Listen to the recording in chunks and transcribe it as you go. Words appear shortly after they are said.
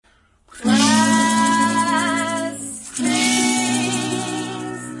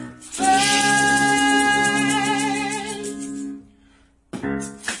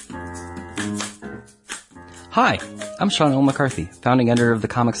Hi, I'm Sean L. McCarthy, founding editor of The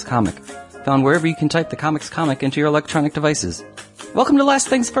Comics Comic, found wherever you can type The Comics Comic into your electronic devices. Welcome to Last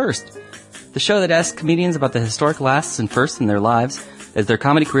Things First, the show that asks comedians about the historic lasts and firsts in their lives as their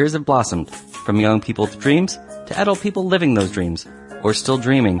comedy careers have blossomed, from young people with dreams to adult people living those dreams, or still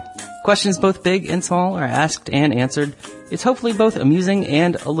dreaming. Questions both big and small are asked and answered. It's hopefully both amusing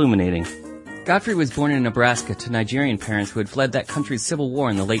and illuminating. Godfrey was born in Nebraska to Nigerian parents who had fled that country's civil war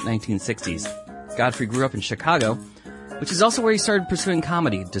in the late 1960s. Godfrey grew up in Chicago, which is also where he started pursuing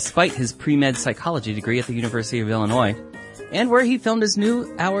comedy, despite his pre-med psychology degree at the University of Illinois, and where he filmed his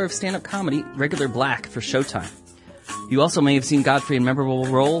new hour of stand-up comedy, Regular Black, for Showtime. You also may have seen Godfrey in memorable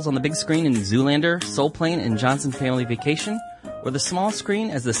roles on the big screen in Zoolander, Soul Plane, and Johnson Family Vacation, or the small screen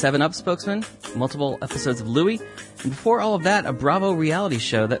as the 7-Up spokesman, multiple episodes of Louie, and before all of that, a Bravo reality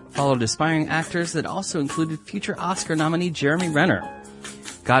show that followed aspiring actors that also included future Oscar nominee Jeremy Renner.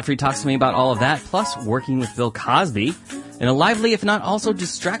 Godfrey talks to me about all of that, plus working with Bill Cosby, in a lively, if not also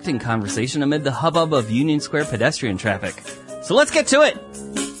distracting conversation amid the hubbub of Union Square pedestrian traffic. So let's get to it!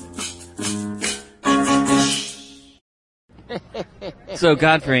 So,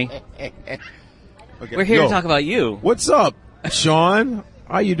 Godfrey, we're here to talk about you. What's up, Sean?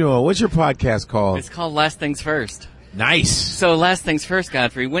 How you doing? What's your podcast called? It's called Last Things First. Nice. So, Last Things First,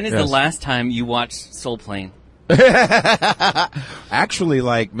 Godfrey, when is the last time you watched Soul Plane? Actually,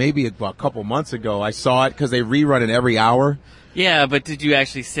 like maybe a couple months ago, I saw it because they rerun it every hour. Yeah, but did you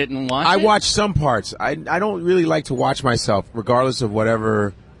actually sit and watch it? I watched some parts. I don't really like to watch myself, regardless of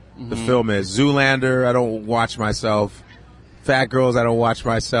whatever the film is. Zoolander, I don't watch myself. Fat Girls, I don't watch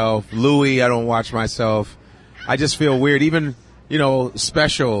myself. Louie, I don't watch myself. I just feel weird. Even, you know,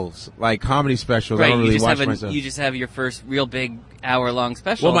 specials, like comedy specials, right, I don't really watch myself. You just have your first real big hour-long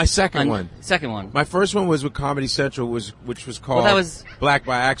special. Well, my second one. Second one. My first one was with Comedy Central, which was called Black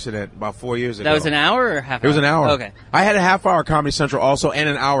by Accident about 4 years ago. That was an hour or half hour? It was an hour. Okay. I had a half-hour Comedy Central also and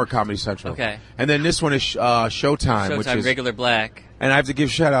an hour Comedy Central. Okay. And then this one is Showtime, which is Regular Black. And I have to give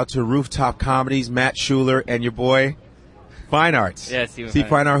shout-out to Rooftop Comedies, Matt Schuler, and your boy, Fine Arts. Yeah, Steve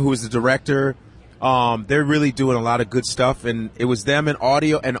Fine Art, who is the director. They're really doing a lot of good stuff, and it was them and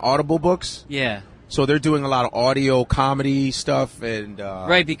audio and Audible books. Yeah. So they're doing a lot of audio comedy stuff, and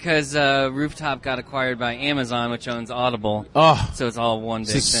right, because Rooftop got acquired by Amazon, which owns Audible. Oh, so it's all one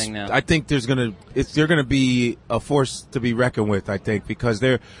big thing now. I think they're gonna be a force to be reckoned with. I think because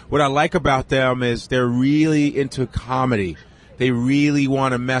what I like about them is they're really into comedy. They really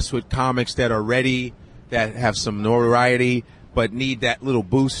want to mess with comics that are ready, that have some notoriety, but need that little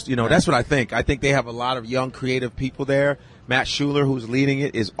boost. You know, that's what I think. I think they have a lot of young, creative people there. Matt Schuler, who's leading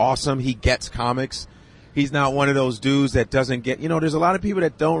it, is awesome. He gets comics. He's not one of those dudes that doesn't get, you know, there's a lot of people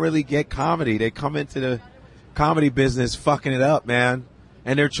that don't really get comedy. They come into the comedy business fucking it up, man.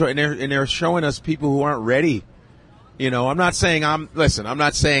 And they're showing us people who aren't ready. You know, I'm not saying I'm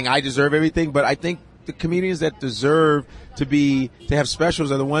not saying I deserve everything, but I think the comedians that deserve to have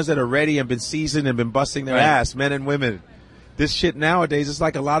specials are the ones that are ready and been seasoned and been busting their ass, men and women. This shit nowadays, it's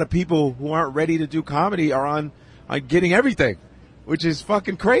like a lot of people who aren't ready to do comedy are on getting everything, which is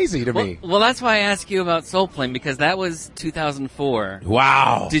fucking crazy to me. Well, that's why I asked you about Soul Plane, because that was 2004.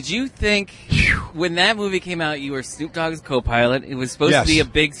 Wow. Did you think, when that movie came out, you were Snoop Dogg's co-pilot? It was supposed to be a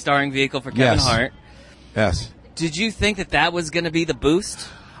big starring vehicle for Kevin Hart. Yes. Did you think that was going to be the boost?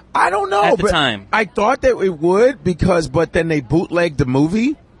 I don't know. At the time. I thought that it would, but then they bootlegged the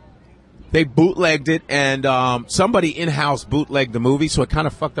movie. They bootlegged it, and somebody in-house bootlegged the movie, so it kind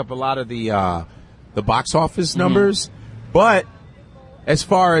of fucked up a lot of the box office numbers. But as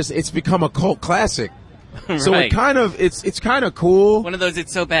far as it's become a cult classic, so it kind of it's kind of cool. One of those,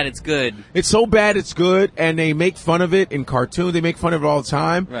 it's so bad it's good. It's so bad it's good, and they make fun of it in cartoons. They make fun of it all the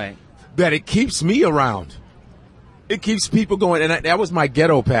time. Right. That it keeps me around. It keeps people going, and that was my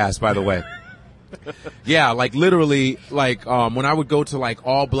ghetto pass, by the way. Yeah, like literally, like when I would go to like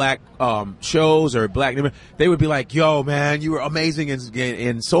all black shows or black, they would be like, "Yo, man, you were amazing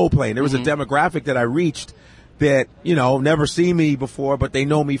in Soul Plane." There was a demographic that I reached that, you know, never seen me before, but they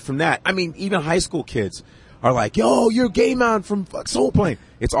know me from that. I mean, even high school kids are like, "Yo, you're Gay Man from Soul Plane."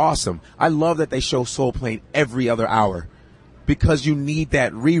 It's awesome. I love that they show Soul Plane every other hour, because you need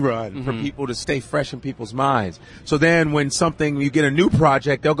that rerun for people to stay fresh in people's minds. So then when you get a new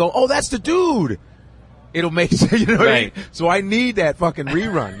project, they'll go, "Oh, that's the dude." It'll make sense, you know what I mean? So I need that fucking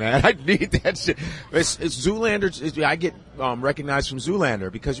rerun, man. I need that shit. It's Zoolander. I get recognized from Zoolander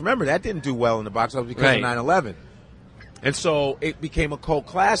because, remember, that didn't do well in the box office because of 9/11. And so it became a cult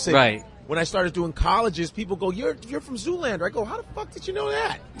classic. Right. When I started doing colleges, people go, you're from Zoolander. I go, how the fuck did you know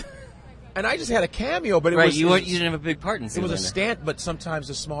that? And I just had a cameo, but you didn't have a big part in Zoolander. It was a stand, but sometimes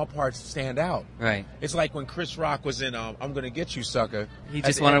the small parts stand out. Right. It's like when Chris Rock was in I'm Gonna Get You, Sucker. He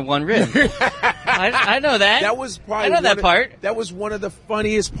just wanted one rib. I know that. That was probably I know that part. That was one of the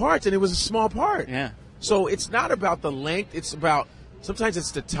funniest parts, and it was a small part. Yeah. So it's not about the length. It's about sometimes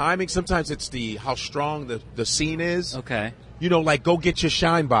it's the timing. Sometimes it's how strong the scene is. Okay. You know, like Go Get Your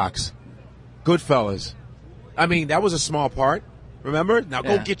Shine Box, Goodfellas. I mean, that was a small part. Remember? Now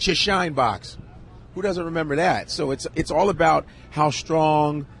go get your shine box. Who doesn't remember that? So it's all about how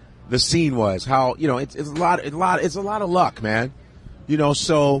strong the scene was. How, you know, it's a lot of luck, man. You know,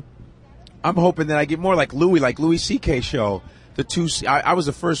 so I'm hoping that I get more like Louie C.K. show. I was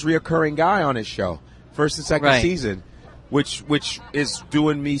the first reoccurring guy on his show, first and second season, which is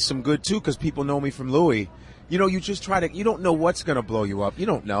doing me some good too because people know me from Louie. You know, you just you don't know what's going to blow you up. You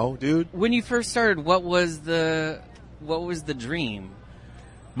don't know, dude. When you first started, what was the dream?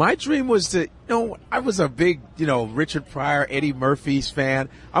 My dream was I was a big, Richard Pryor, Eddie Murphy's fan.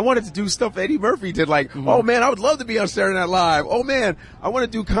 I wanted to do stuff Eddie Murphy did, like, oh man, I would love to be on Saturday Night Live. Oh man, I want to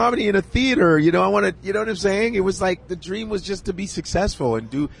do comedy in a theater. I want to, you know what I'm saying? It was like the dream was just to be successful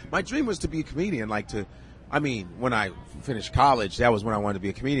my dream was to be a comedian, when I finished college, that was when I wanted to be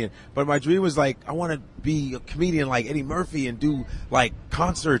a comedian. But my dream was like, I want to be a comedian like Eddie Murphy and do like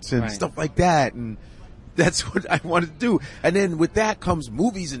concerts and stuff like that. And that's what I wanted to do. And then with that comes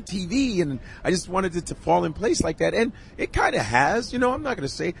movies and TV, and I just wanted it to fall in place like that. And it kind of has, I'm not going to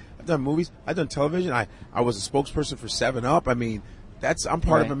say I've done movies, I've done television. I was a spokesperson for 7-Up. I mean, I'm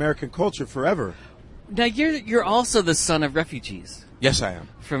part of American culture forever. Now you're also the son of refugees. Yes, I am.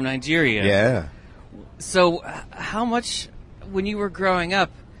 From Nigeria. Yeah. So how much, when you were growing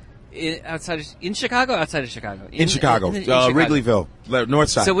up, in Chicago, outside of Chicago? In Chicago, Wrigleyville, north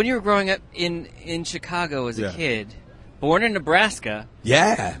side. So when you were growing up in Chicago as a kid, born in Nebraska,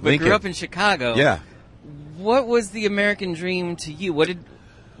 but Lincoln. grew up in Chicago, what was the American dream to you? What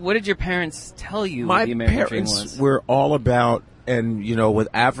did your parents tell you the American dream was? My parents were all about, and with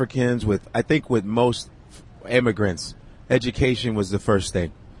Africans, I think with most immigrants, education was the first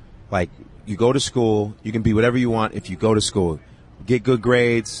thing. Like, you go to school, you can be whatever you want if you go to school. Get good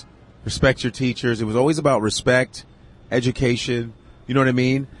grades, respect your teachers. It was always about respect, education, you know what I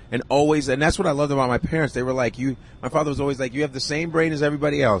mean? And that's what I loved about my parents. They were like, my father was always like, you have the same brain as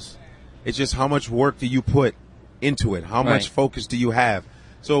everybody else. It's just how much work do you put into it? How much focus do you have?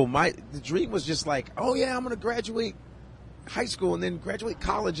 So the dream was just like, oh yeah, I'm going to graduate high school and then graduate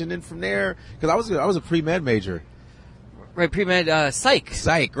college. And then from there, because I was a pre-med major. Right, pre-med, psych.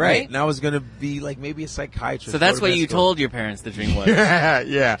 Psych, right. And I was going to be like maybe a psychiatrist. So that's what you told your parents the dream was.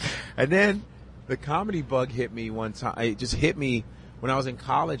 Yeah. And then the comedy bug hit me one time. It just hit me when I was in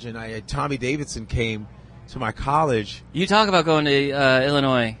college, and Tommy Davidson came to my college. You talk about going to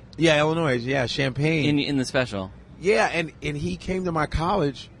Illinois. Yeah, Illinois. Yeah, Champaign. In the special. Yeah, and he came to my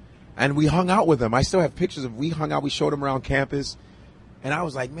college, and we hung out with him. I still have pictures of we hung out. We showed him around campus. And I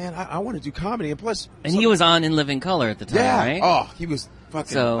was like, man, I want to do comedy. And plus... And he was on In Living Color at the time, right? Oh, he was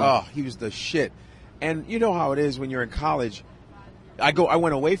fucking... he was the shit. And you know how it is when you're in college. I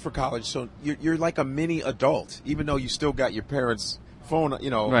went away for college, so you're like a mini adult, even though you still got your parents' phone,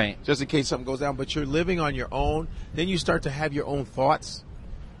 just in case something goes down. But you're living on your own. Then you start to have your own thoughts.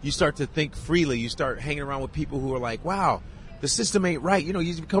 You start to think freely. You start hanging around with people who are like, wow, the system ain't right. You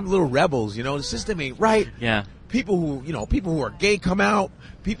become little rebels, the system ain't right. Yeah. People who are gay come out.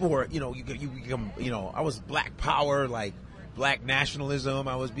 People who are, you become, I was black power, like black nationalism.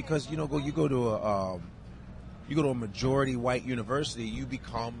 I was, because, you go to a majority white university, you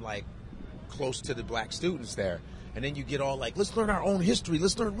become like close to the black students there. And then you get all like, let's learn our own history.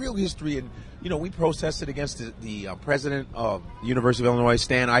 Let's learn real history. And, we protested against the president of the University of Illinois,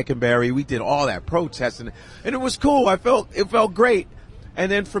 Stan Eikenberry. We did all that protesting, and it was cool. It felt great.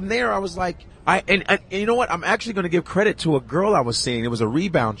 And then from there, I was like, and you know what? I'm actually going to give credit to a girl I was seeing. It was a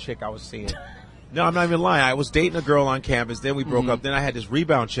rebound chick I was seeing. No, I'm not even lying. I was dating a girl on campus. Then we broke up. Then I had this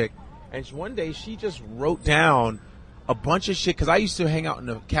rebound chick. And one day she just wrote down a bunch of shit. Because I used to hang out in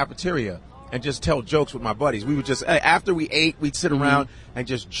the cafeteria and just tell jokes with my buddies. We would just, after we ate, we'd sit around and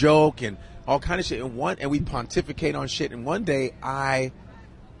just joke and all kind of shit. And we'd pontificate on shit. And one day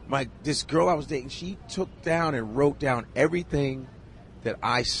this girl I was dating, she took down and wrote down everything that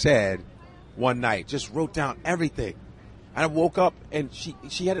I said one night. Just wrote down everything. And I woke up and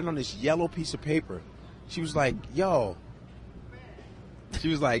she had it on this yellow piece of paper. She was like, yo. She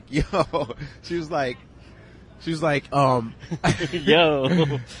was like, yo. She was like, yo. She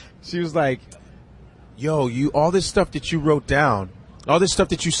was like, yo, all this stuff that you wrote down, all this stuff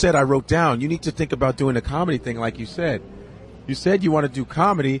that you said I wrote down, you need to think about doing a comedy thing like you said. you said you want to do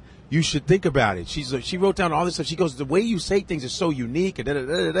comedy. You should think about it. She wrote down all this stuff. She goes, the way you say things is so unique. And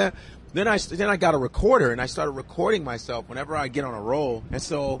da-da-da-da-da. Then I got a recorder, and I started recording myself whenever I get on a roll. And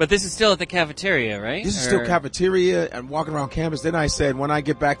so, but this is still at the cafeteria, right? This is still cafeteria and walking around campus. Then I said, when I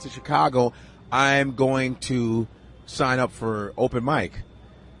get back to Chicago, I'm going to sign up for open mic.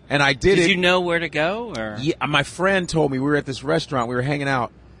 And I did it. Did you know where to go? Or? Yeah, my friend told me. We were at this restaurant. We were hanging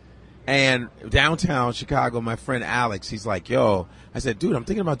out. And downtown Chicago, my friend Alex, he's like, yo, I said, dude, I'm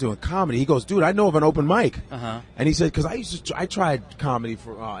thinking about doing comedy. He goes, dude, I know of an open mic. Uh-huh. And he said, because I tried comedy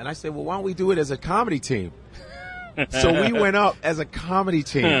and I said, well, why don't we do it as a comedy team? So we went up as a comedy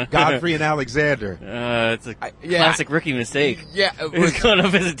team, Godfrey and Alexander. It's a classic rookie mistake. Yeah. It was going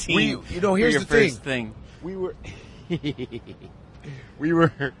up as a team. Here's the thing.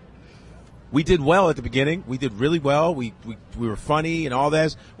 We did well at the beginning. We did really well. We were funny and all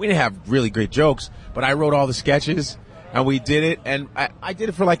that. We didn't have really great jokes, but I wrote all the sketches, and we did it. And I did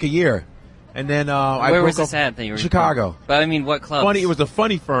it for like a year, and then where was this at? That you were Chicago. But I mean, what club? Funny. It was the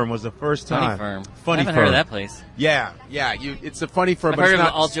Funny Firm. Was the first time. Funny Firm. Funny I haven't Firm. heard of that place. Yeah. It's a Funny Firm. I've but heard it's of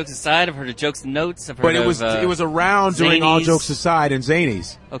not, All Jokes Aside. I've heard of Jokes and Notes. I've heard but it was around during All Jokes Aside and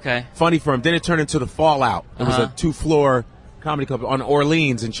Zanies. Okay. Funny Firm. Then it turned into the Fallout. It was a 2-floor comedy club on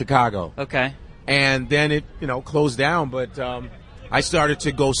Orleans in Chicago. Okay. And then it, closed down. But I started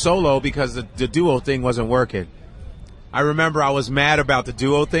to go solo because the duo thing wasn't working. I remember I was mad about the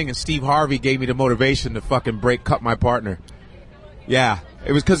duo thing, and Steve Harvey gave me the motivation to fucking cut my partner. Yeah.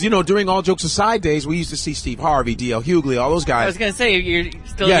 It was because, during All Jokes Aside days, we used to see Steve Harvey, D.L. Hughley, all those guys. I was going to say, you're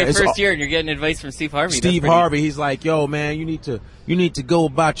still in your first year and you're getting advice from Steve Harvey. Steve Harvey, he's like, yo, man, you need to go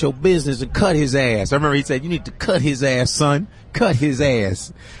about your business and cut his ass. I remember he said, you need to cut his ass, son. Cut his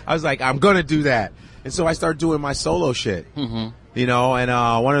ass. I was like, I'm going to do that. And so I started doing my solo shit. Mm-hmm.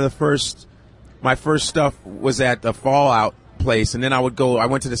 And one of my first stuff was at the Fallout place. And then I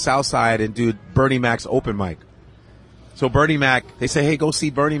went to the South Side and do Bernie Mac's open mic. So Bernie Mac, they say, hey, go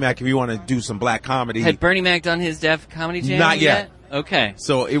see Bernie Mac if you want to do some black comedy. Had Bernie Mac done his Def Comedy Jam Not yet. Okay.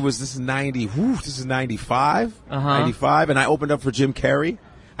 So this is 95, Uh-huh. 95, and I opened up for Jim Carrey.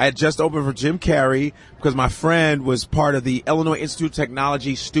 I had just opened for Jim Carrey because my friend was part of the Illinois Institute of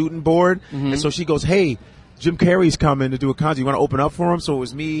Technology student board. Mm-hmm. And so she goes, hey, Jim Carrey's coming to do a concert. You want to open up for him? So it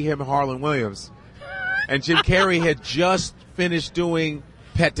was me, him, and Harlan Williams. And Jim Carrey had just finished doing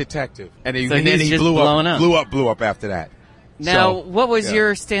Pet Detective. And then he blew up after that. Now, what was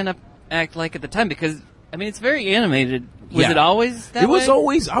your stand-up act like at the time? Because, I mean, it's very animated. Was it always that way?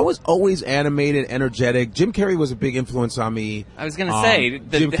 I was always animated, energetic. Jim Carrey was a big influence on me. I was going to say,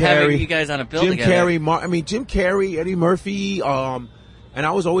 having you guys on a bill together. Jim Carrey, Eddie Murphy, and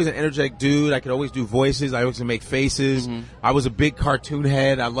I was always an energetic dude. I could always do voices. I always could make faces. Mm-hmm. I was a big cartoon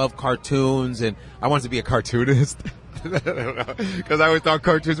head. I love cartoons, and I wanted to be a cartoonist. Because I always thought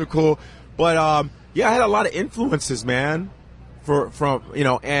cartoons were cool. But, I had a lot of influences, man.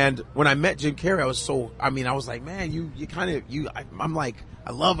 And when I met Jim Carrey, I was like, man, I'm like,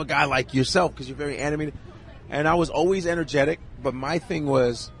 I love a guy like yourself because you're very animated. And I was always energetic. But my thing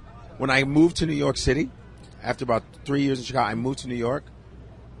was, when I moved to New York City, after about 3 years in Chicago, I moved to New York.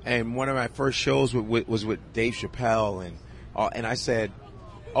 And one of my first shows was with Dave Chappelle. And I said,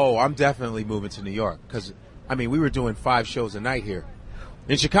 oh, I'm definitely moving to New York. Because, we were doing 5 shows a night here.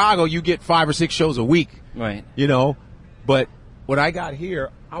 In Chicago, you get 5 or 6 shows a week. Right. But when I got here,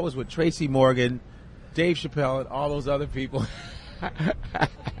 I was with Tracy Morgan, Dave Chappelle, and all those other people.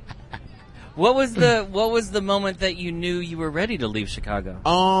 What was the moment that you knew you were ready to leave Chicago?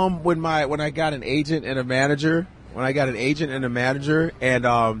 When I got an agent and a manager.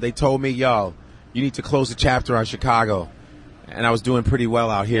 And they told me, yo, you need to close the chapter on Chicago. And I was doing pretty well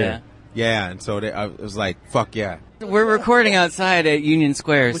out here. Yeah, and so I was like, fuck yeah. We're recording outside at Union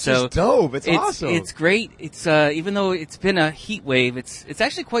Square, which so is dope. It's awesome. It's great. It's even though it's been a heat wave, it's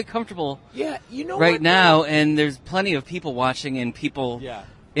actually quite comfortable. Yeah, right now, and there's plenty of people watching and people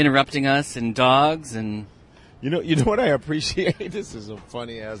interrupting us and dogs and. You know what I appreciate? This is a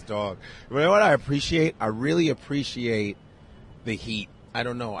funny ass dog. You know what I appreciate? I really appreciate the heat. I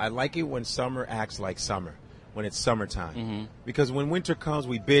don't know. I like it when summer acts like summer, when it's summertime. Mm-hmm. Because when winter comes,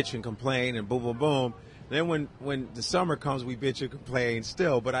 we bitch and complain and boom, boom, boom. Then when the summer comes, we bitch and complain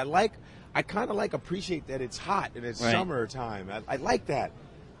still. But I kind of appreciate that it's hot and it's summertime. I like that.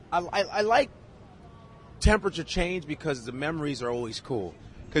 I like temperature change because the memories are always cool.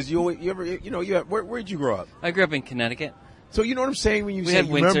 Because where'd you grow up? I grew up in Connecticut. So you know what I'm saying when you We say, had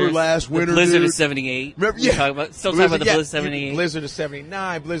you remember winters, last winter, the blizzard dude? of 78. Remember, We talk about, still talking about the blizzard of 78. Blizzard of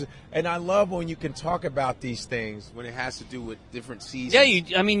 79, blizzard. And I love when you can talk about these things when it has to do with different seasons. Yeah, you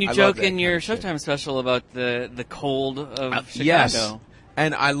I joke love that in your kind of Showtime special about the cold of Chicago. Yes.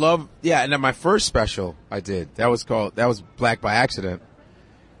 And I love, and then my first special I did, that was Black by Accident.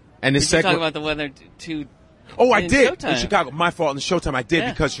 And the Did you talk about the weather too? Oh, I did. Showtime. In Chicago. My fault. In the Showtime, I did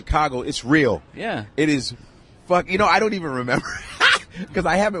because Chicago, it's real. Yeah. It is I don't even remember because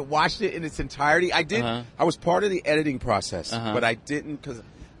I haven't watched it in its entirety. I did. I was part of the editing process, but I didn't because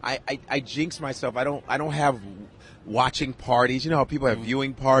I jinxed myself. I don't have watching parties. You know how people have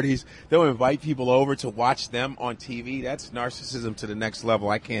viewing parties? They'll invite people over to watch them on TV. That's narcissism to the next level.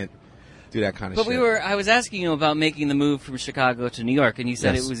 I can't do that kind of shit. But I was asking you about making the move from Chicago to New York, and you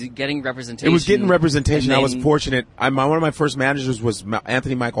said it was getting representation. It was getting representation. I was fortunate. One of my first managers was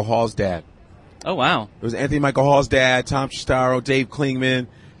Anthony Michael Hall's dad. Oh, wow. It was Anthony Michael Hall's dad, Tom Chistaro, Dave Klingman,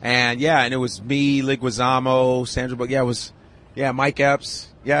 and it was me, Leguizamo, Sandra Bullock. Mike Epps.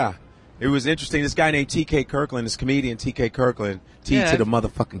 Yeah. It was interesting. This guy named T.K. Kirkland, this comedian T.K. Kirkland, to the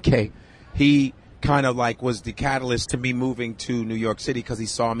motherfucking K, he kind of was the catalyst to me moving to New York City because he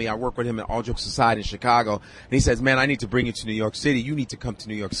saw me. I worked with him at All Jokes Aside in Chicago, and he says, man, I need to bring you to New York City. You need to come to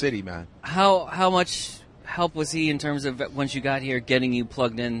New York City, man. How much help was he in terms of once you got here getting you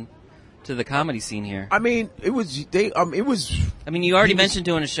plugged in to the comedy scene here? I mean, it was. I mean, you already mentioned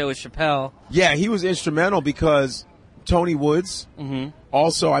doing a show with Chappelle. Yeah, he was instrumental because Tony Woods. Mm-hmm.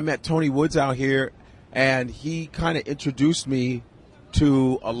 Also, I met Tony Woods out here, and he kind of introduced me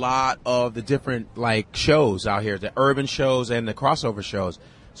to a lot of the different shows out here, the urban shows and the crossover shows.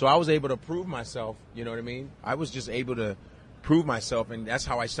 So I was able to prove myself. You know what I mean? I was just able to prove myself, and that's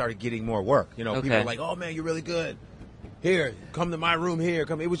how I started getting more work. People are like, "Oh man, you're really good. Here, come to my room here."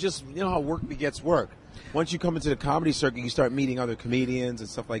 It was just, how work begets work. Once you come into the comedy circuit, you start meeting other comedians and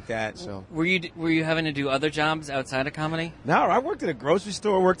stuff like that. So, were you having to do other jobs outside of comedy? No, I worked at a grocery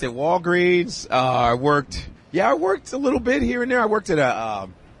store. Worked at Walgreens. I worked a little bit here and there. I worked at a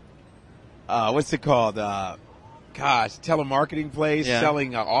what's it called? Telemarketing place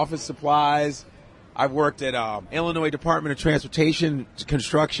selling office supplies. I've worked at Illinois Department of Transportation,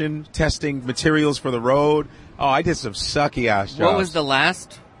 construction, testing materials for the road. Oh, I did some sucky ass jobs. What was the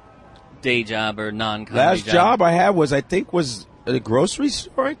last day job or non-comedy last job I had was at a grocery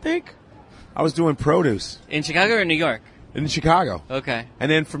store, I think. I was doing produce. In Chicago or New York? In Chicago. Okay.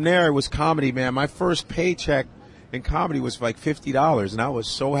 And then from there it was comedy, man. My first paycheck in comedy was $50, and I was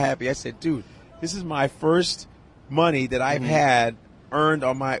so happy. I said, dude, this is my first money that I've had earned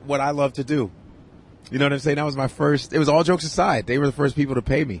on what I love to do. You know what I'm saying? That was my first. It was All Jokes Aside. They were the first people to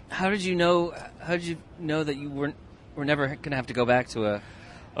pay me. How did you know that you were never going to have to go back to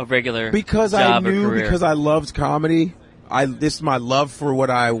a regular because job I knew or career? Because I loved comedy. This is my love for what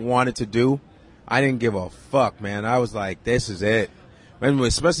I wanted to do. I didn't give a fuck, man. I was like, this is it.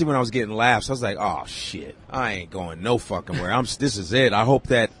 Especially when I was getting laughs, I was like, oh shit, I ain't going no fucking where. This is it. I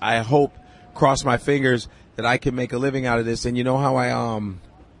hope, cross my fingers that I can make a living out of this. And you know how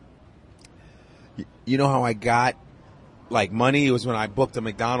I got money? It was when I booked a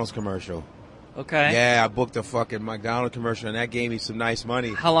McDonald's commercial. Okay. Yeah, I booked a fucking McDonald's commercial, and that gave me some nice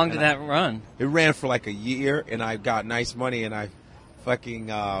money. How long did that run? It ran for a year, and I got nice money, and I fucking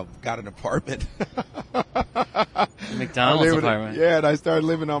got an apartment. McDonald's apartment. Yeah, and I started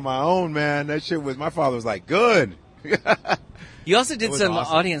living on my own, man. That shit was, my father was like, good. You also did some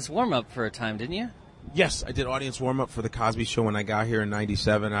audience warm-up for a time, didn't you? Yes, I did audience warm-up for the Cosby Show when I got here in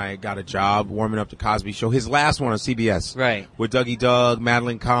 97. I got a job warming up the Cosby Show. His last one on CBS. Right. With Dougie Doug,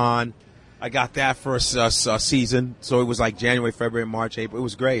 Madeline Kahn. I got that for a season. So it was January, February, March, April. It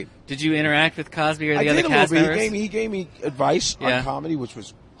was great. Did you interact with Cosby or the other cast members? He gave me advice on comedy, which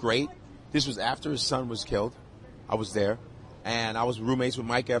was great. This was after his son was killed. I was there. And I was roommates with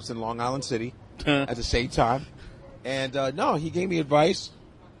Mike Epps in Long Island City at the same time. And, no, he gave me advice.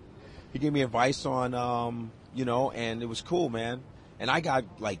 He gave me advice on, and it was cool, man. And I got,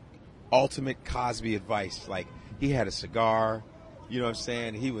 ultimate Cosby advice. He had a cigar, you know what I'm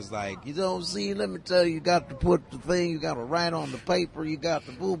saying? He was like, you don't see, let me tell you, you got to put the thing, you got to write on the paper, you got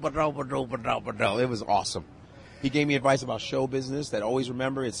to boo-ba-do-ba-do-ba-do-ba-do. It was awesome. He gave me advice about show business, that always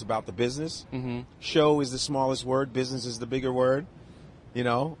remember it's about the business. Mm-hmm. Show is the smallest word, business is the bigger word,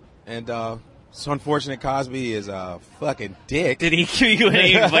 and, it's unfortunate Cosby is a fucking dick. Did he give you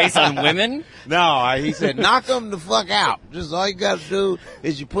any advice on women? No, he said, knock them the fuck out. Just all you got to do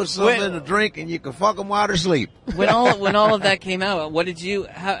is you put something in the drink and you can fuck them while they're asleep. When all of that came out, what did you...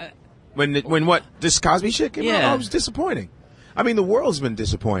 When what? This Cosby shit came out? Oh, it was disappointing. I mean, the world's been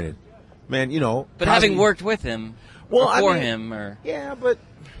disappointed. Man, But Cosby, having worked with him... Well, or for him, or yeah, but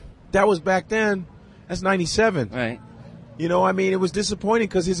that was back then. That's 97. Right. You know, I mean, it was disappointing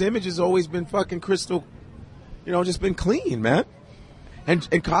because his image has always been fucking crystal, just been clean, man.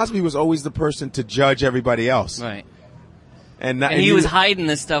 And Cosby was always the person to judge everybody else. Right. And he was hiding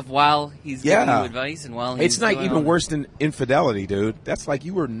this stuff while he's giving you advice and while he's It's not even worse than infidelity, dude. That's like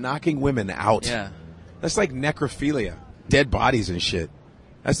you were knocking women out. Yeah. That's like necrophilia. Dead bodies and shit.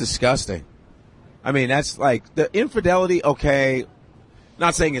 That's disgusting. I mean, that's like the infidelity, okay.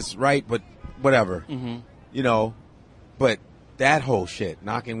 Not saying it's right, but whatever. Mm-hmm. But that whole shit,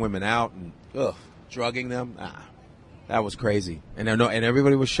 knocking women out and drugging them, that was crazy. And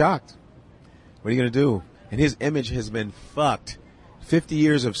everybody was shocked. What are you going to do? And his image has been fucked. 50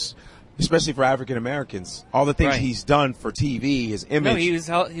 years of, especially for African Americans, all the things he's done for TV, his image. No, he was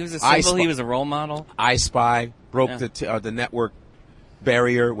a symbol. He was a role model. I Spy broke the network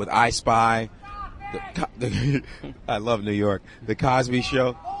barrier with I Spy. I love New York. The Cosby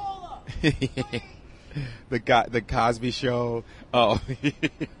Show. The Cosby Show. Oh,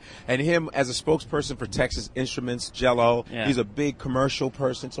 and him as a spokesperson for Texas Instruments, Jell-O. Yeah. He's a big commercial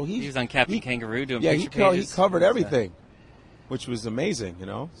person, so he was on Captain Kangaroo doing he pages. covered everything, which was amazing,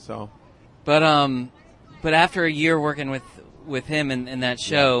 So, but after a year working with him in that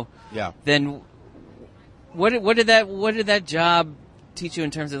show, then what did that job teach you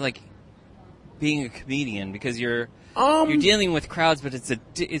in terms of like being a comedian? Because you're dealing with crowds, but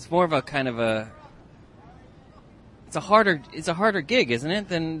it's more of a kind of a it's a harder gig, isn't it,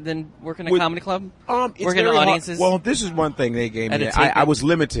 than working a comedy club? Working audiences. Well, this is one thing they gave me. I was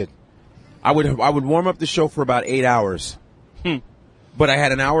limited. I would warm up the show for about 8 hours, but I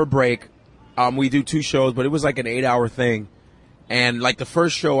had an hour break. We do 2 shows, but it was like an 8-hour thing. And like the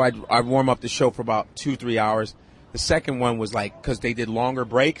first show, I'd warm up the show for about 2-3 hours. The second one was like, because they did longer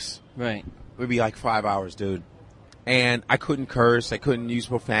breaks. Right. It would be like 5 hours, dude. And I couldn't curse. I couldn't use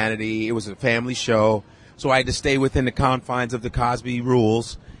profanity. It was a family show. So I had to stay within the confines of the Cosby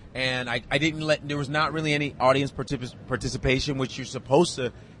rules. And I didn't there was not really any audience participation, which you're supposed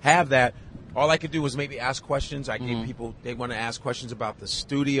to have that. All I could do was maybe ask questions. I gave people, they want to ask questions about the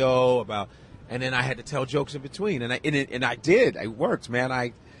studio, and then I had to tell jokes in between. And I did. It worked, man.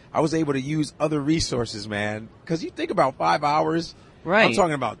 I was able to use other resources, man. Because you think about 5 hours. Right. I'm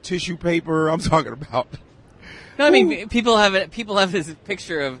talking about tissue paper. I'm talking about. No, I mean, people have this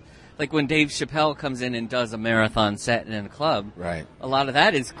picture of like when Dave Chappelle comes in and does a marathon set in a club. Right. A lot of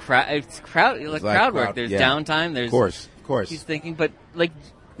that is crowd work. There's downtime. There's of course. He's thinking, but like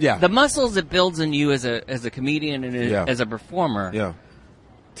the muscles it builds in you as a comedian and as a performer. Yeah.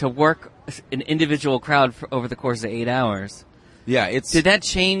 To work an individual crowd over the course of 8 hours. Yeah, Did that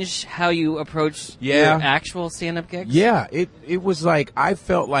change how you approach your actual stand-up gigs? Yeah, it was like I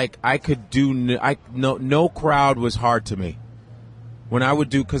felt like I could do. No crowd was hard to me. When I would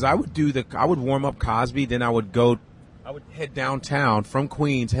because I would warm up Cosby, then I would head downtown from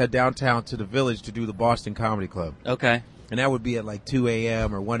Queens, head downtown to the Village to do the Boston Comedy Club. Okay. And that would be at like 2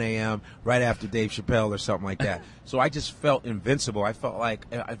 a.m. or 1 a.m. right after Dave Chappelle or something like that. So I just felt invincible. I felt like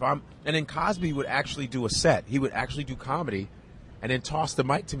and then Cosby would actually do a set. He would actually do comedy. And then toss the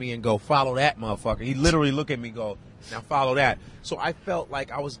mic to me and go, follow that motherfucker. He'd literally look at me and go, now follow that. So I felt like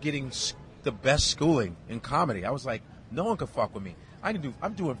I was getting the best schooling in comedy. I was like, no one can fuck with me. I'm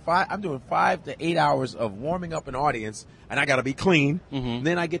doing 5 to 8 hours of warming up an audience, and I got to be clean. Mm-hmm.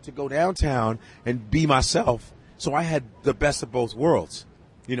 Then I get to go downtown and be myself. So I had the best of both worlds,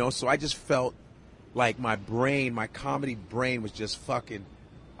 So I just felt like my comedy brain was just fucking.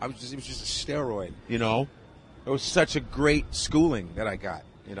 It was just a steroid, It was such a great schooling that I got,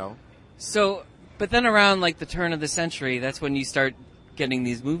 So, but then around like the turn of the century, that's when you start getting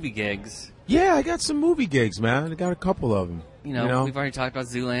these movie gigs. Yeah, I got some movie gigs, man. I got a couple of them. We've already talked about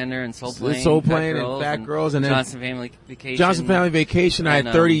Zoolander and Soul Plane and Fat Girls, and then Johnson Family Vacation. Johnson Family Vacation. I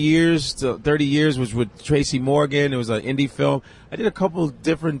had 30 years. 30 years was with Tracy Morgan. It was an indie film. I did a couple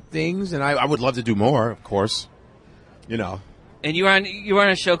different things, and I would love to do more, of course. And you were on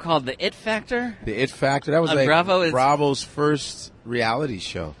a show called The It Factor? The It Factor. That was like Bravo's first reality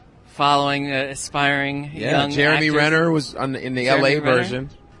show. Following aspiring young Jeremy actors. Renner was in the LA version.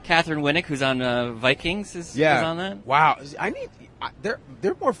 Catherine Winnick, who's on Vikings, is on that. Wow.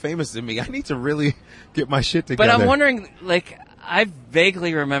 They're more famous than me. I need to really get my shit together. But I'm wondering, like, I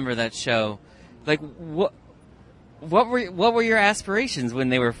vaguely remember that show. Like, what were your aspirations when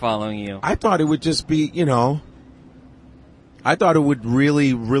they were following you? I thought it would just be, I thought it would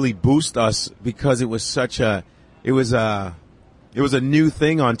really, really boost us because it was it was a new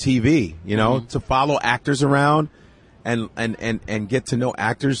thing on TV, to follow actors around and get to know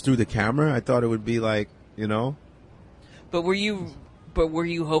actors through the camera. I thought it would be like, But were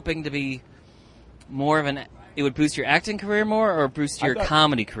you hoping to be more of an? It would boost your acting career more, or boost your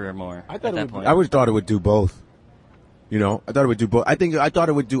comedy career more? I always thought it would do both. You know, I thought it would do both. I thought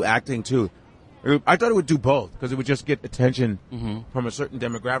it would do acting too. I thought it would do both because it would just get attention from a certain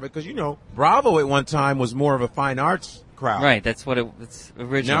demographic. Because Bravo at one time was more of a fine arts crowd. Right. That's what it's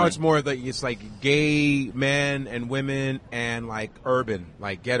originally. Now it's more it's like gay men and women and like urban,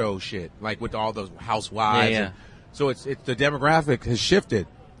 like ghetto shit, like with all those housewives. Yeah. So it's the demographic has shifted.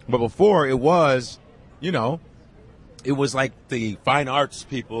 But before it was, it was like the fine arts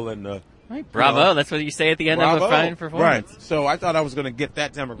people and the Bravo. That's what you say at the end of a fine performance. Right. So I thought I was going to get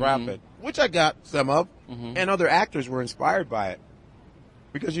that demographic, which I got some of, and other actors were inspired by it.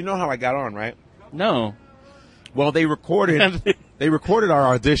 Because you know how I got on, right? No. Well, they recorded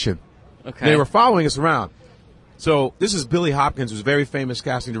our audition. Okay. They were following us around. So this is Billy Hopkins, who's a very famous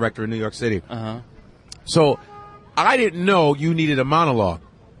casting director in New York City. So I didn't know you needed a monologue.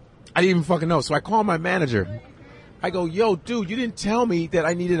 I didn't even fucking know. So I called my manager. I go, yo, dude, you didn't tell me that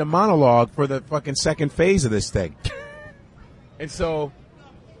I needed a monologue for the fucking second phase of this thing. And so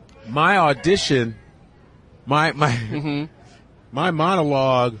my audition, my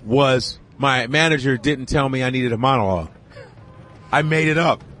monologue was my manager didn't tell me I needed a monologue. I made it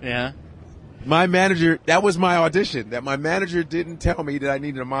up. Yeah. My manager, that was my audition, that my manager didn't tell me that I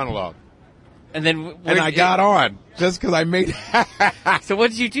needed a monologue. And then I got on just because I made So what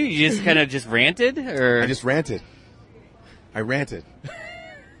did you do? You just kind of just ranted? Or? I just ranted. I ranted.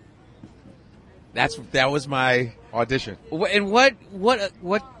 That was my audition. And what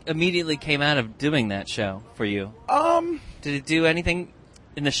immediately came out of doing that show for you? Did it do anything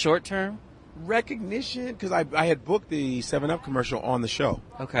in the short term? Recognition, because I had booked the 7-Up commercial on the show.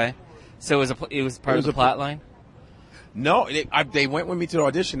 Okay, so it was part of the plot line. No, they went with me to the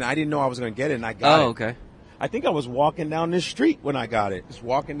audition. I didn't know I was going to get it, and I got it. Oh, okay. I think I was walking down this street when I got it. Just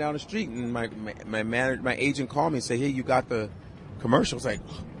walking down the street, and my agent called me and said, "Hey, you got the commercial." It's like,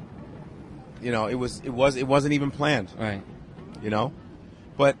 it wasn't even planned, right?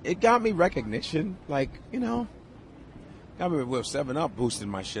 But it got me recognition, like got me with 7-Up boosting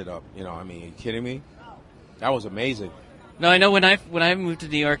my shit up. Are you kidding me? That was amazing. No, I know when I moved to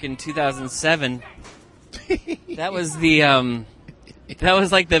New York in 2007, that was that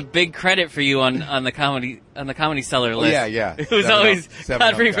was like the big credit for you on the comedy Cellar list. Yeah. It was always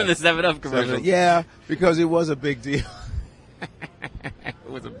Godfrey for the 7-Up commercial. Yeah, because it was a big deal. It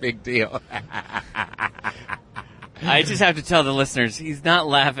was a big deal. I just have to tell the listeners, he's not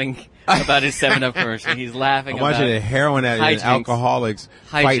laughing about his 7-Up commercial. He's laughing about watching the heroin addicts and alcoholics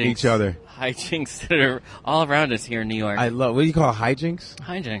fighting each other. Hijinks that are all around us here in New York. I love. What do you call hijinks?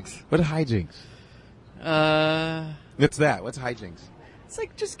 Hijinks. What are hijinks? What's that? What's hijinks? It's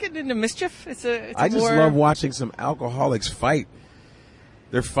like just getting into mischief. I just love watching some alcoholics fight.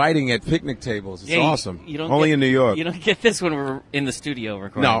 They're fighting at picnic tables. It's awesome. Only in New York. You don't get this when we're in the studio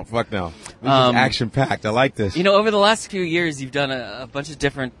recording. No, fuck no. This is action-packed. I like this. Over the last few years, you've done a bunch of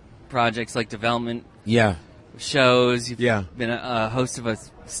different projects like development shows. You've been a host of a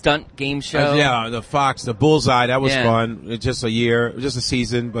stunt game show. The Bullseye. That was fun. It's just a year, just a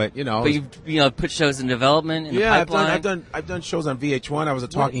season, but But you've put shows in development. In the pipeline. I've done shows on VH1. I was a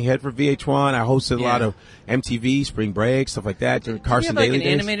talking head for VH1. I hosted a lot of MTV, Spring Break, stuff like that during Carson Daly days.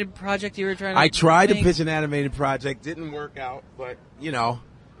 An animated project you were trying to? I tried to pitch an animated project, didn't work out, but you just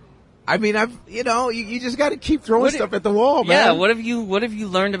got to keep throwing stuff at the wall, man. Yeah. What have you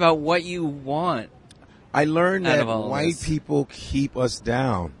learned about what you want? I learned that white people keep us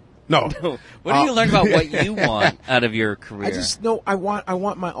down. No. What have you learned about what you want out of your career? I just know I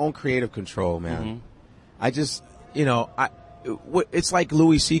want my own creative control, man. Mm-hmm. I just, it's like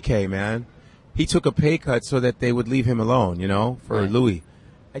Louie C.K., man. He took a pay cut so that they would leave him alone, for Louie.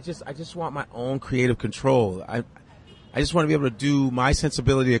 I just want my own creative control. I just want to be able to do my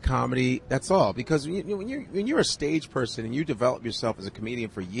sensibility of comedy. That's all. Because when you're a stage person and you develop yourself as a comedian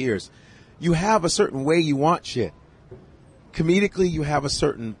for years, you have a certain way you want shit. Comedically, you have a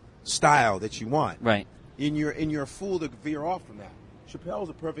certain style that you want. Right. And you're a fool to veer off from that. Chappelle's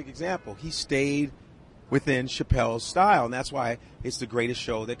a perfect example. He stayed within Chappelle's style, and that's why it's the greatest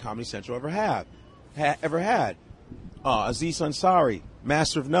show that Comedy Central ever had. Aziz Ansari,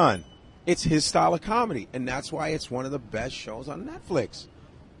 Master of None. It's his style of comedy, and that's why it's one of the best shows on Netflix.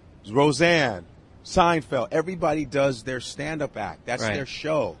 Roseanne, Seinfeld, everybody does their stand-up act. That's their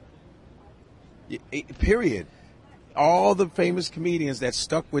show. Period. All the famous comedians that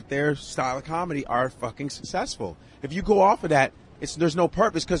stuck with their style of comedy are fucking successful. If you go off of that, there's no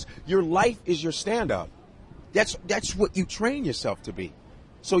purpose because your life is your stand-up. That's what you train yourself to be.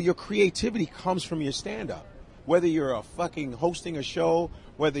 So your creativity comes from your stand-up. whether you're a fucking hosting a show,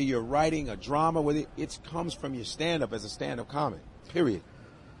 whether you're writing a drama, whether it comes from your stand-up as a stand-up comic, period.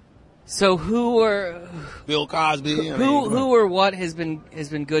 So who or Bill Cosby? Who or what has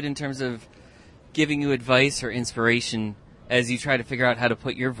been good in terms of giving you advice or inspiration as you try to figure out how to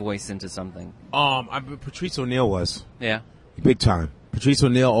put your voice into something? Patrice O'Neal was. Yeah. Big time. Patrice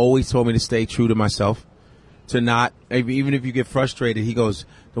O'Neal always told me to stay true to myself, to not, even if you get frustrated, he goes,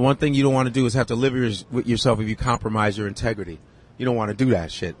 the one thing you don't want to do is have to live with yourself if you compromise your integrity. You don't want to do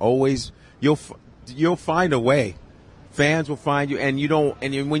that shit. Always, you'll find a way. Fans will find you,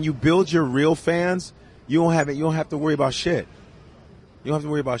 and when you build your real fans, you don't have to worry about shit. You don't have to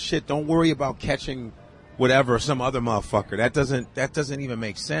worry about shit. Don't worry about catching whatever, some other motherfucker. That doesn't even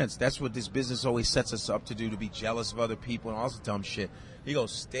make sense. That's what this business always sets us up to do, to be jealous of other people and all this dumb shit. He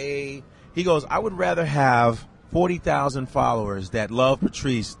goes, I would rather have 40,000 followers that love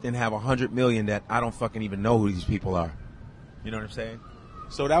Patrice than have 100 million that I don't fucking even know who these people are. You know what I'm saying?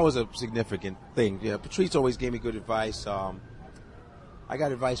 So that was a significant thing. Yeah, Patrice always gave me good advice. I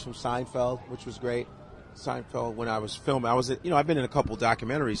got advice from Seinfeld, which was great. Seinfeld, when I was filming, I've been in a couple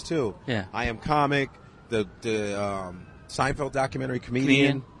documentaries too. Yeah. I Am Comic, the Seinfeld documentary,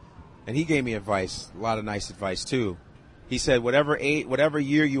 Comedian, and he gave me advice, a lot of nice advice too. He said, whatever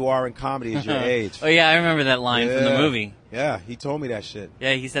year you are in comedy is your age. Oh yeah, I remember that line from the movie. Yeah, he told me that shit.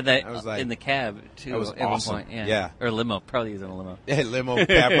 Yeah, he said that in the cab too. That was at awesome. one point. Yeah. Or limo. Probably he's in a limo. Yeah, limo.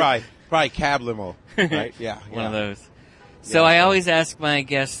 Cab, probably cab limo. Right? Yeah. One of those. So I always ask my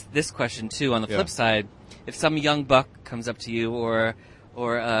guests this question too. On the flip side, if some young buck comes up to you, or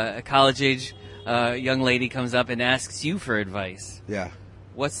a college age young lady comes up and asks you for advice,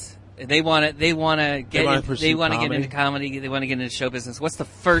 they want to get into comedy, they want to get into show business. What's the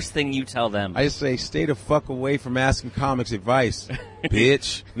first thing you tell them? I just say, stay the fuck away from asking comics advice,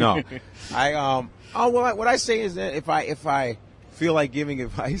 bitch. No, what I say is that if I feel like giving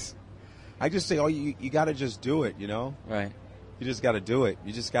advice, I just say, you got to just do it, you know? Right. You just got to do it.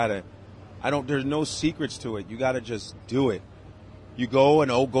 You just got to. There's no secrets to it. You got to just do it. You go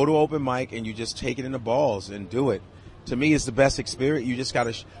to open mic and you just take it in the balls and do it. To me, it's the best experience. You just got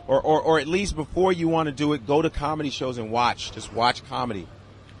to, or at least before you want to do it, go to comedy shows and watch. Just watch comedy.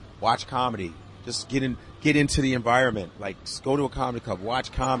 Watch comedy. Just get into the environment. Like, go to a comedy club,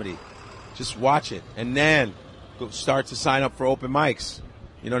 watch comedy. Just watch it. And then start to sign up for open mics.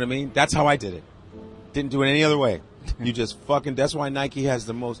 You know what I mean? That's how I did it. Didn't do it any other way. You just that's why Nike has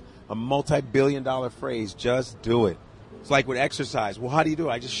a multi-billion-dollar phrase, just do it. It's like with exercise. Well, how do you do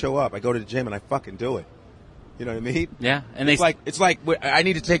it? I just show up. I go to the gym and I fucking do it. You know what I mean? Yeah. And it's like I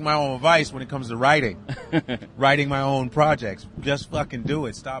need to take my own advice when it comes to writing. Writing my own projects. Just fucking do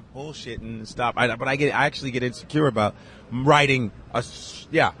it. Stop bullshitting. Stop. I actually get insecure about writing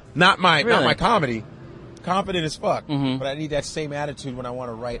not my comedy. Confident as fuck. Mm-hmm. But I need that same attitude when I want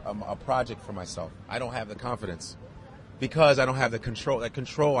to write a project for myself. I don't have the confidence. Because I don't have the control. That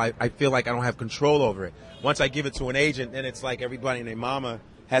control, I feel like I don't have control over it. Once I give it to an agent, then it's like everybody and their mama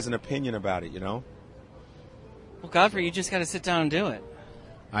has an opinion about it, you know? Well, Godfrey, you just got to sit down and do it.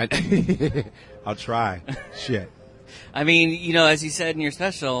 I'll try. Shit. I mean, as you said in your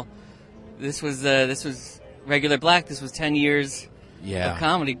special, this was Regular Black. This was 10 years of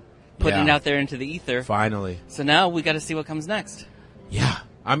comedy, putting it out there into the ether. Finally. So now we got to see what comes next. Yeah.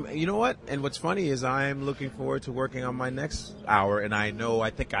 You know what? And what's funny is I'm looking forward to working on my next hour, and I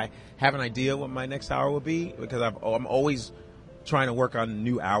think I have an idea what my next hour will be, because I'm always trying to work on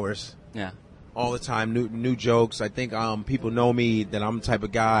new hours. Yeah. All the time, new jokes. I think people know me that I'm the type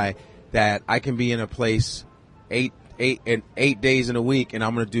of guy that I can be in a place 8 days in a week, and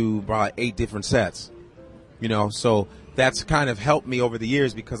I'm going to do probably 8 different sets. You know, so that's kind of helped me over the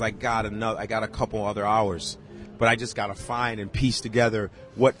years, because I got a couple other hours. But I just got to find and piece together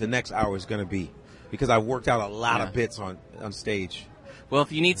what the next hour is going to be, because I worked out a lot of bits on stage. Well,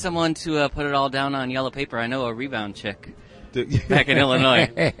 if you need someone to put it all down on yellow paper, I know a rebound chick back in Illinois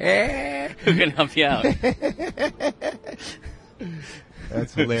who can help you out.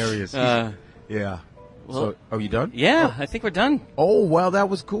 That's hilarious. Yeah. Well, so, are you done? Yeah, I think we're done. Oh, well, that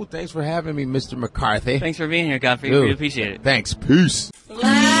was cool. Thanks for having me, Mr. McCarthy. Thanks for being here, Godfrey. We appreciate it. Thanks. Peace.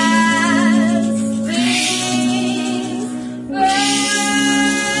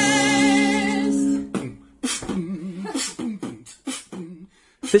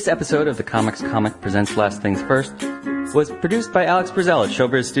 This episode of the Comics Comic Presents Last Things First was produced by Alex Brazell at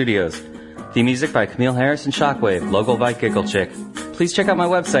Showbiz Studios. Theme music by Camille Harris and Shockwave, logo by Giggle Chick. Please check out my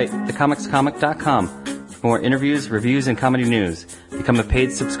website, thecomicscomic.com, for more interviews, reviews, and comedy news. Become a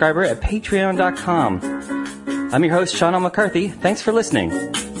paid subscriber at patreon.com. I'm your host, Sean L. McCarthy. Thanks for listening.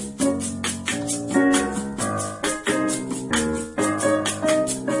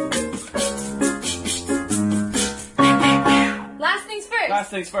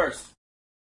 things first.